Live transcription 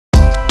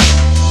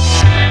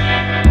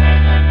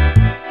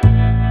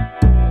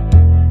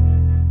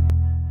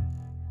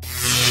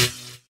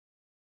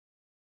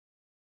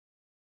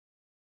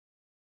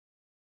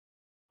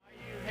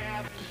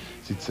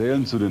Sie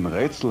zählen zu den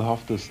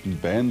rätselhaftesten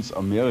Bands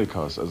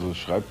Amerikas, also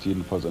schreibt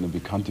jedenfalls eine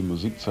bekannte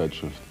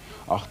Musikzeitschrift.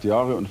 8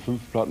 Jahre und 5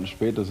 Platten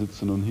später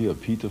sitzt er nun hier,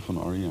 Peter von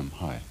R.E.M.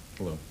 Hi.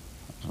 Hello.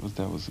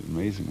 That was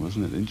amazing,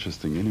 wasn't it?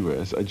 Interesting. Anyway,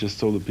 I just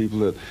told the people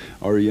that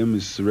R.E.M.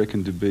 is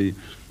reckoned to be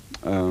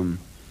one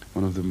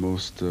of the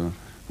most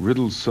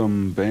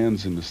riddlesome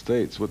bands in the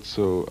States. What's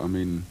so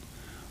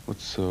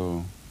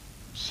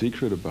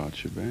secret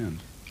about your band?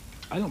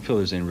 I don't feel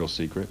there's any real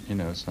secret. You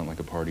know, it's not like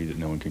a party that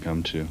no one can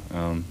come to.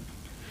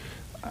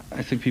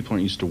 I think people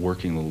aren't used to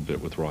working a little bit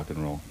with rock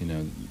and roll. You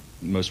know,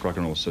 most rock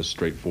and roll is so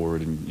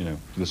straightforward, and you know, you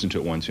listen to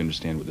it once, you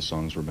understand what the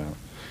songs are about.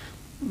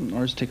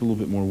 Ours take a little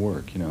bit more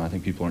work. You know, I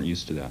think people aren't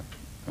used to that.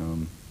 I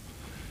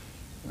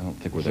don't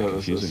think we're that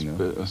confusing,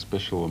 though. A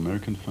special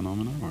American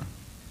phenomenon, or?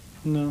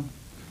 No,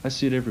 I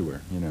see it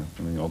everywhere. You know,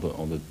 I mean, all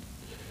the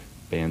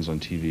bands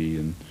on TV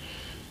and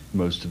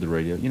most of the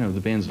radio. You know,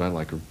 the bands that I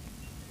like are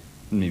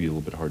maybe a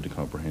little bit hard to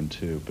comprehend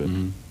too, but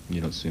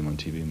you don't see them on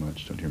TV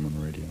much. Don't hear them on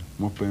the radio.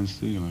 What bands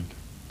do you like?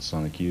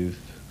 Sonic Youth.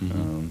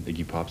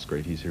 Iggy Pop's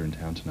great. He's here in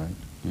town tonight.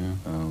 Yeah.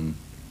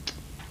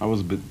 I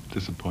was a bit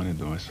disappointed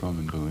though. I saw him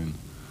in Berlin.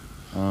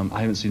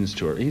 I haven't seen his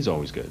tour. He's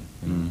always good.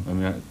 You know? I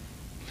mean,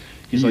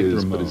 He's like the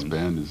Ramones. But his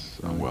band is,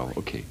 well,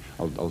 okay,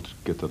 I'll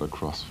get that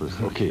across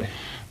first. Okay,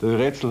 der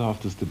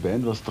rätselhafteste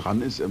Band, was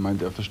dran ist, er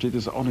meint, er versteht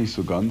es auch nicht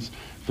so ganz.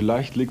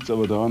 Vielleicht liegt es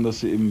aber daran,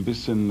 dass sie eben ein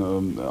bisschen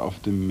auf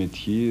dem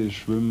Metier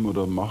schwimmen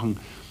oder machen,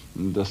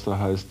 das da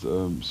heißt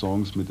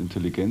Songs mit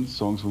Intelligenz,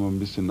 Songs, wo man ein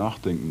bisschen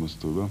nachdenken muss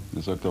drüber.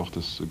 Er sagt auch,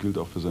 das gilt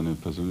auch für seine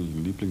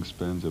persönlichen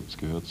Lieblingsbands, ihr habt es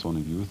gehört,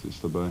 Sonic Youth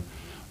ist dabei.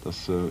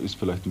 Das ist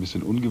vielleicht ein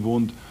bisschen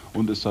ungewohnt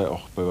und es sei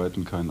auch bei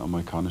weitem kein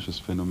amerikanisches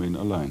Phänomen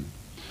allein.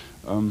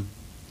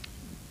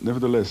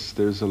 Nevertheless,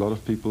 there's a lot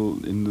of people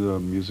in the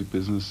music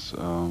business,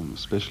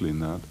 especially in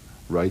that,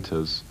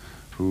 writers,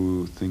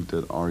 who think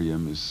that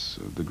R.E.M. is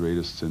the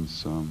greatest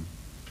since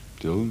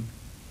Dylan,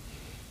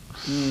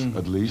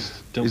 at least.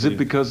 Is it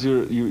because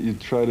you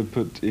try to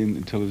put in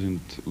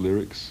intelligent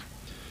lyrics?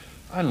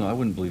 I don't know. I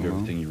wouldn't believe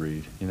everything you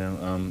read. You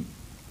know,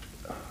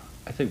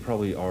 I think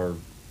probably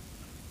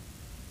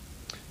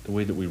the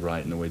way that we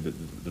write and the way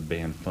that the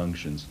band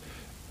functions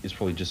is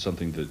probably just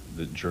something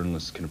that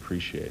journalists can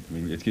appreciate. I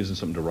mean, it gives them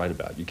something to write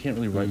about. You can't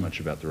really write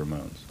much about the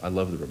Ramones. I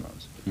love the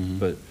Ramones,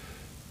 but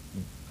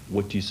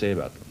what do you say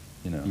about them?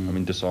 You know, I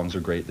mean, the songs are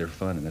great, they're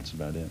fun, and that's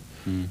about it.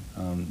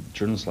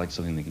 Journalists like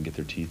something they can get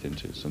their teeth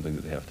into, something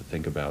that they have to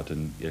think about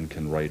and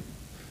can write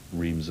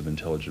reams of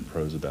intelligent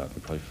prose about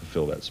and probably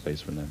fulfill that space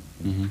for them.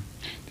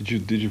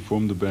 Did you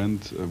form the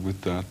band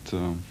with that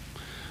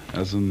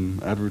as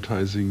an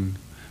advertising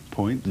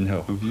point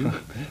of view?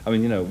 I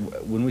mean, you know,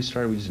 when we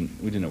started, we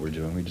didn't know what we were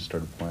doing. We just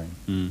started playing,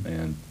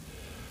 and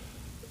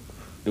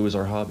it was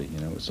our hobby. You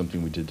know, it was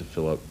something we did to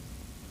fill up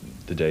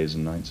the days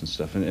and nights and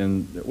stuff.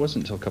 And it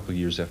wasn't until a couple of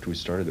years after we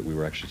started that we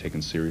were actually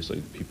taken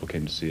seriously. People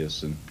came to see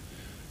us and,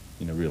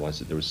 you know,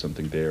 realized that there was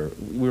something there.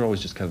 We were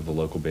always just kind of the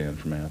local band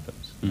from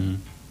Athens.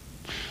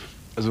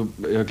 Also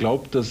er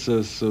glaubt, dass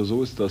es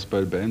so ist, dass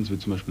bei Bands wie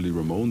zum Beispiel die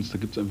Ramones, da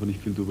gibt es einfach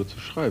nicht viel drüber zu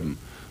schreiben.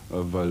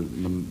 Weil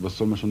was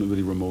soll man schon über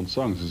die Ramones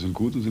sagen? Sie sind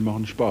gut und sie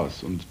machen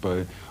Spaß. Und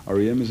bei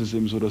R.E.M. ist es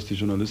eben so, dass die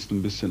Journalisten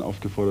ein bisschen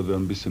aufgefordert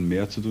werden, ein bisschen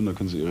mehr zu tun. Da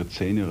können sie ihre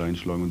Zähne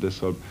reinschlagen und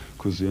deshalb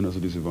kursieren also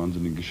diese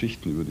wahnsinnigen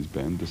Geschichten über die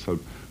Band. Deshalb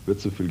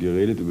wird so viel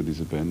geredet über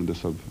diese Band und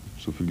deshalb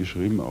so viel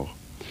geschrieben auch.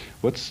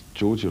 What's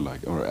Georgia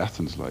like, or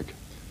Athens like?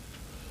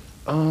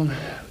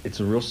 It's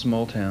a real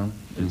small town.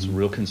 It's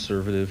real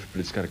conservative,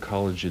 but it's got a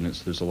college in it,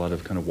 so there's a lot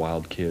of kind of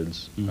wild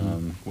kids.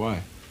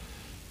 Why?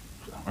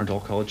 Aren't all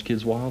college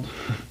kids wild?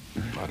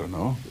 I don't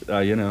know.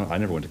 You know, I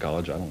never went to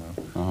college. I don't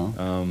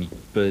know.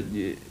 But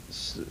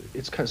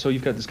it's kind of, so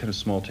you've got this kind of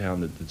small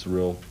town that's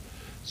real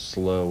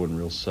slow and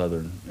real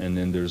southern, and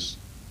then there's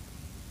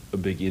a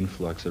big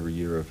influx every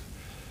year of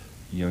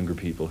younger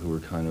people who are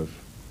kind of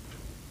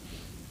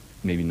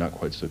maybe not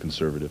quite so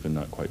conservative and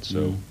not quite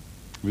so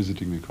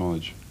visiting the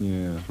college.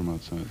 Yeah, from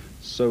outside.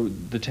 So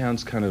the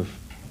town's kind of,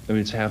 I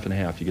mean, it's half and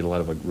half. You get a lot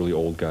of like really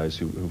old guys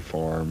who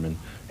farm and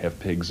have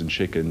pigs and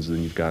chickens, and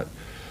then you've got,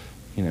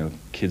 you know,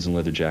 kids in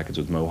leather jackets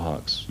with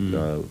mohawks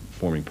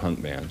forming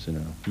punk bands, you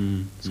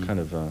know. It's kind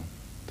of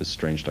this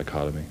strange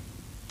dichotomy.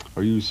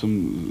 Are you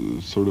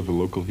some sort of a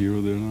local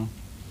hero there now?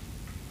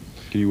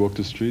 Can you walk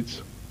the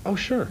streets? Oh,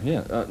 sure,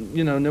 yeah.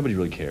 You know, nobody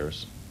really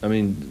cares. I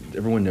mean,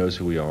 everyone knows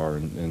who we are,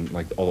 and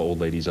like all the old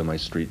ladies on my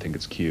street think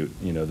it's cute,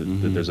 you know, that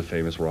there's a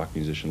famous rock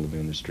musician living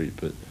on the street,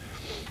 but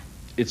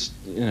it's,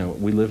 you know,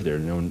 we live there.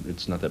 No one,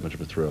 it's not that much of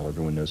a thrill.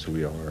 Everyone knows who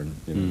we are, and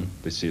you know,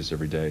 they see us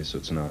every day, so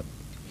it's not,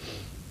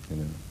 you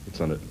know, it's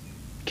not a,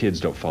 kids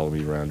don't follow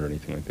me around or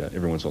anything like that.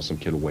 Every once in a while some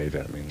kid will wave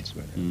at me, and that's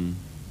about it.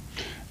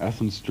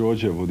 Athens,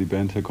 Georgia, wo die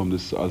Band herkommt,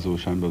 ist also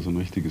scheinbar so ein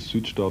richtiges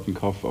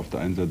Südstaatenkaff. Auf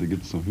der einen Seite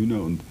gibt es noch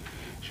Hühner und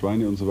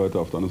Schweine und so weiter.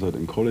 Auf der anderen Seite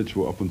ein College,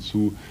 wo ab und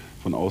zu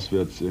von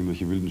auswärts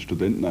irgendwelche wilden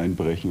Studenten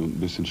einbrechen und ein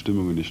bisschen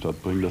Stimmung in die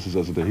Stadt bringen. Das ist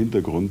also der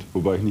Hintergrund,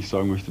 wobei ich nicht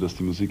sagen möchte, dass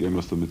die Musik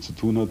irgendwas damit zu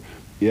tun hat.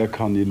 Er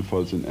kann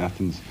jedenfalls in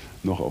Athens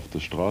noch auf der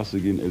Straße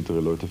gehen.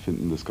 Ältere Leute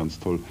finden das ganz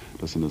toll,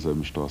 dass in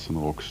derselben Straße ein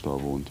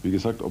Rockstar wohnt. Wie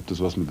gesagt, ob das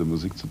was mit der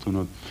Musik zu tun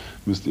hat,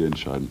 müsst ihr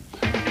entscheiden.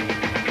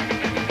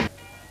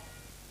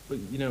 But,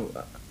 you know,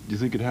 do you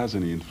think it has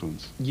any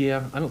influence?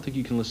 Yeah, I don't think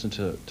you can listen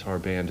to our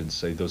band and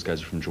say those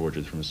guys are from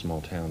Georgia, they're from a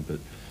small town, but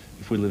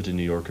if we lived in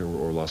New York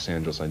or Los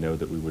Angeles, I know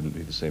that we wouldn't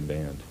be the same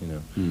band, you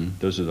know.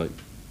 Those are like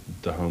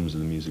the homes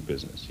of the music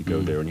business. You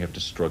go there and you have to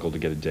struggle to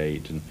get a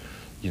date, and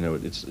you know,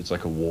 it's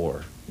like a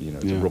war, you know.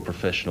 It's a real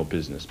professional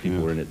business.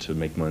 People are in it to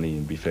make money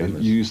and be famous.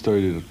 And you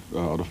started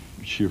out of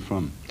sheer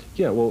fun.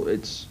 Yeah, well,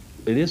 it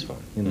is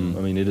fun, you know.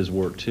 I mean, it is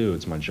work too.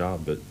 It's my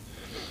job, but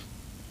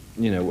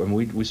you know, and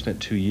we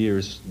spent 2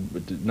 years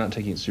not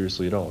taking it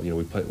seriously at all. You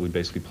know, we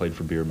basically played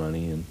for beer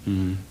money,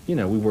 and you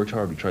know, we worked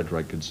hard. We tried to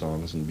write good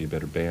songs and be a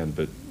better band,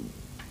 but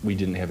we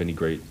didn't have any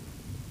great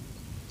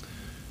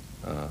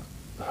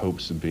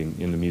hopes of being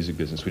in the music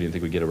business. We didn't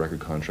think we'd get a record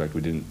contract.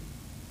 We didn't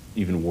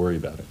even worry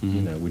about it.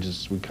 You know, we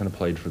kind of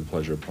played for the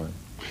pleasure of playing.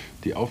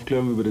 Die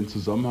Aufklärung über den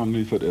Zusammenhang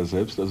liefert er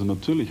selbst. Also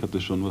natürlich hat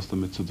es schon was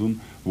damit zu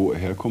tun, wo er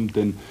herkommt.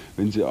 Denn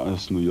wenn Sie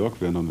aus New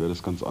York wären, dann wäre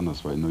das ganz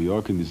anders. Weil in New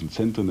York, in diesen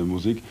Zentren der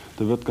Musik,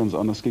 da wird ganz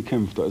anders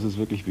gekämpft. Da ist es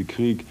wirklich wie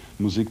Krieg,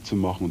 Musik zu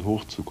machen und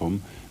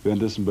hochzukommen.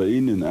 Währenddessen bei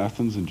Ihnen in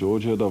Athens, in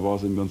Georgia, da war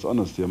es eben ganz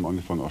anders. Die haben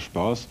angefangen aus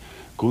Spaß.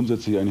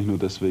 Grundsätzlich eigentlich nur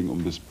deswegen,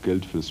 um das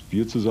Geld fürs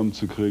Bier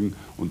zusammenzukriegen.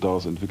 Und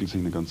daraus entwickelt sich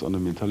eine ganz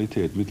andere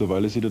Mentalität.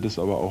 Mittlerweile sieht er das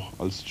aber auch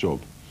als Job.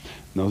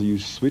 Now you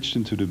switched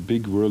into the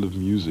big world of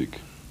music.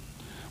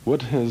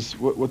 What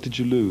did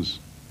you lose?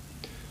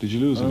 Did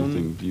you lose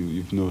anything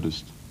you've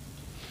noticed?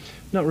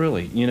 Not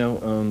really. You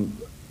know,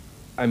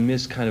 I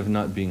miss kind of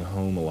not being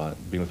home a lot,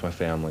 being with my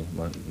family,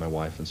 my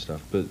wife and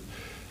stuff. But,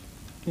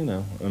 you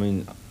know, I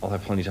mean, I'll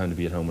have plenty of time to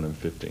be at home when I'm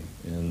 50.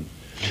 And,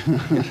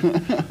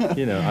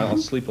 you know, I'll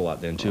sleep a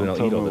lot then, too, and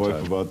I'll eat all the time. Tell my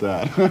wife about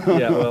that.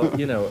 Yeah, well,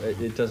 you know,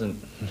 it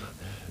doesn't...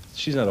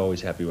 She's not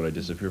always happy when I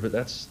disappear, but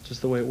that's just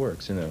the way it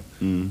works, you know.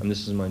 And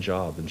this is my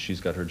job, and she's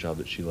got her job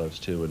that she loves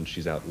too, and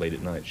she's out late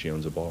at night. She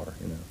owns a bar,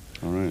 you know.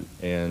 All right.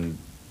 And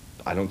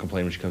I don't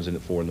complain when she comes in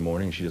at 4 in the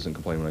morning, and she doesn't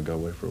complain when I go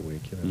away for a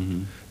week, you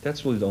know.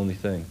 That's really the only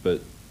thing, but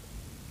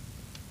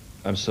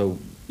I'm so,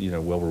 you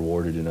know, well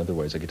rewarded in other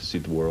ways. I get to see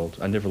the world.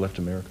 I never left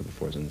America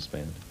before I was in this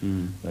band.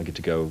 And I get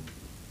to go,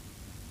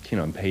 you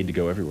know, I'm paid to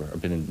go everywhere.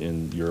 I've been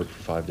in Europe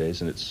for 5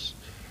 days, and it's,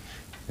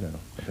 you know,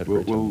 I've had a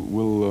great time.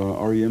 Will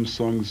R.E.M.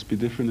 songs be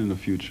different in the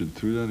future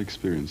through that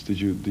experience?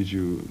 Did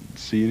you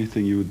see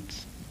anything you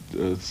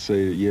would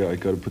say, yeah, I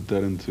got to put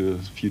that into a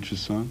future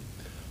song?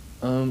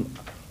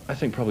 I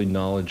think probably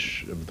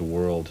knowledge of the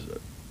world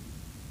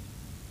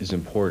is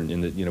important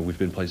in that, you know, we've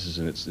been places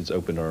and it's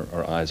opened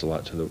our eyes a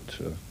lot to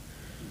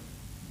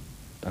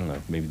I don't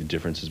know, maybe the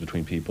differences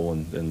between people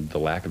and the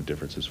lack of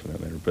differences for that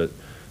matter. But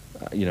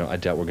you know, I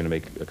doubt we're going to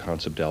make a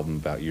concept album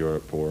about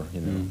Europe or,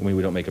 you know, I mean,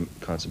 we don't make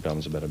concept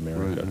albums about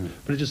America. Right.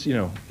 But it just, you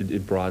know,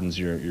 it broadens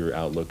your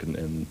outlook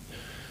and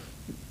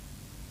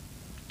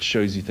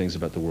shows you things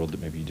about the world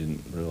that maybe you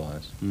didn't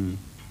realize.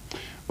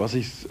 Was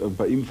sich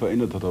bei ihm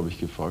verändert hat, habe ich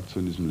gefragt, so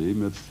in diesem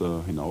Leben jetzt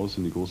hinaus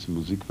in die große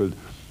Musikwelt.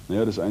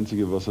 Naja, das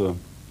Einzige,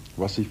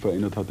 was sich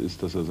verändert hat,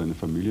 ist, dass er seine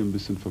Familie ein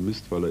bisschen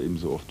vermisst, weil er eben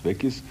so oft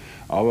weg ist.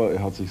 Aber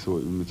er hat sich so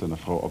mit seiner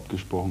Frau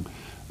abgesprochen,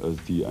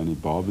 die eine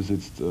Bar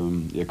besitzt.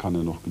 Er kann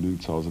ja noch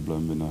genügend zu Hause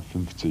bleiben, wenn er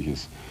 50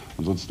 ist.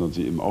 Ansonsten hat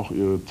sie eben auch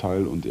ihren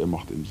Teil und er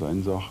macht eben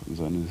seine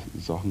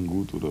Sachen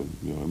gut oder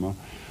wie auch immer.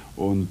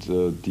 Und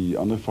die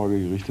andere Frage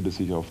richtete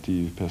sich auf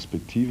die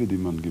Perspektive, die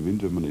man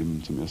gewinnt, wenn man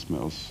eben zum ersten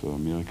Mal aus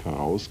Amerika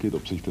rausgeht,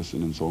 ob sich das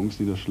in den Songs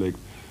niederschlägt.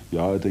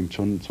 Ja, er denkt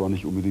schon, zwar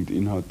nicht unbedingt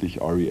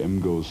inhaltlich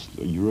R.E.M. goes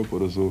Europe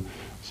oder so,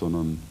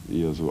 sondern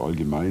eher so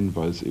allgemein,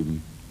 weil es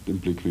eben den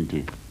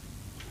Blickwinkel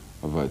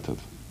erweitert.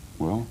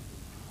 Well,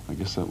 I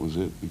guess that was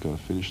it. We got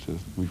finished it.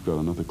 We've got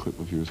another clip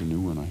of yours, a new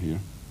one, I hear.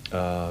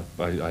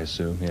 I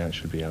assume, yeah, it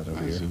should be out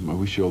over here. I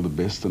wish you all the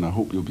best, and I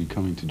hope you'll be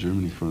coming to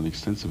Germany for an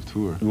extensive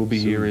tour. We'll be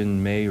here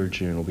in May or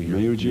June. We'll be here.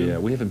 May or June? Yeah,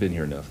 we haven't been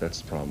here enough.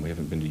 That's the problem. We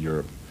haven't been to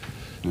Europe.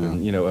 Yeah.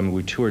 And, you know, I mean,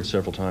 we toured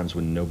several times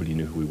when nobody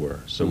knew who we were.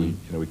 So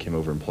we came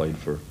over and played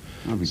for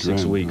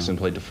 6 weeks and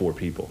played to 4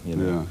 people. You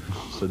know.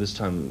 Yeah. So this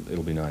time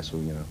it'll be nice. You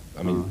know,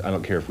 I mean, I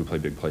don't care if we play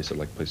big places. I'd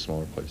like to play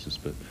smaller places,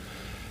 but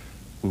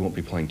we won't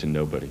be playing to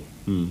nobody.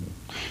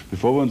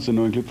 Bevor wir uns den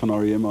neuen Clip von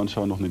R.E.M.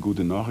 anschauen, noch eine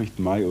gute Nachricht.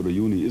 Mai oder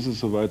Juni ist es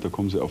soweit, da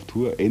kommen sie auf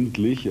Tour.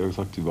 Endlich. Er hat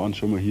gesagt, sie waren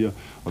schon mal hier,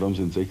 aber haben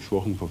sie in 6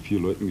 Wochen vor 4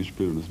 Leuten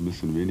gespielt und das ist ein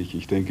bisschen wenig.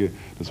 Ich denke,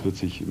 das wird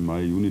sich im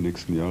Mai, Juni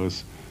nächsten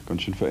Jahres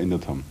ganz schön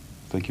verändert haben.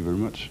 Thank you very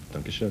much.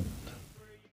 Dankeschön.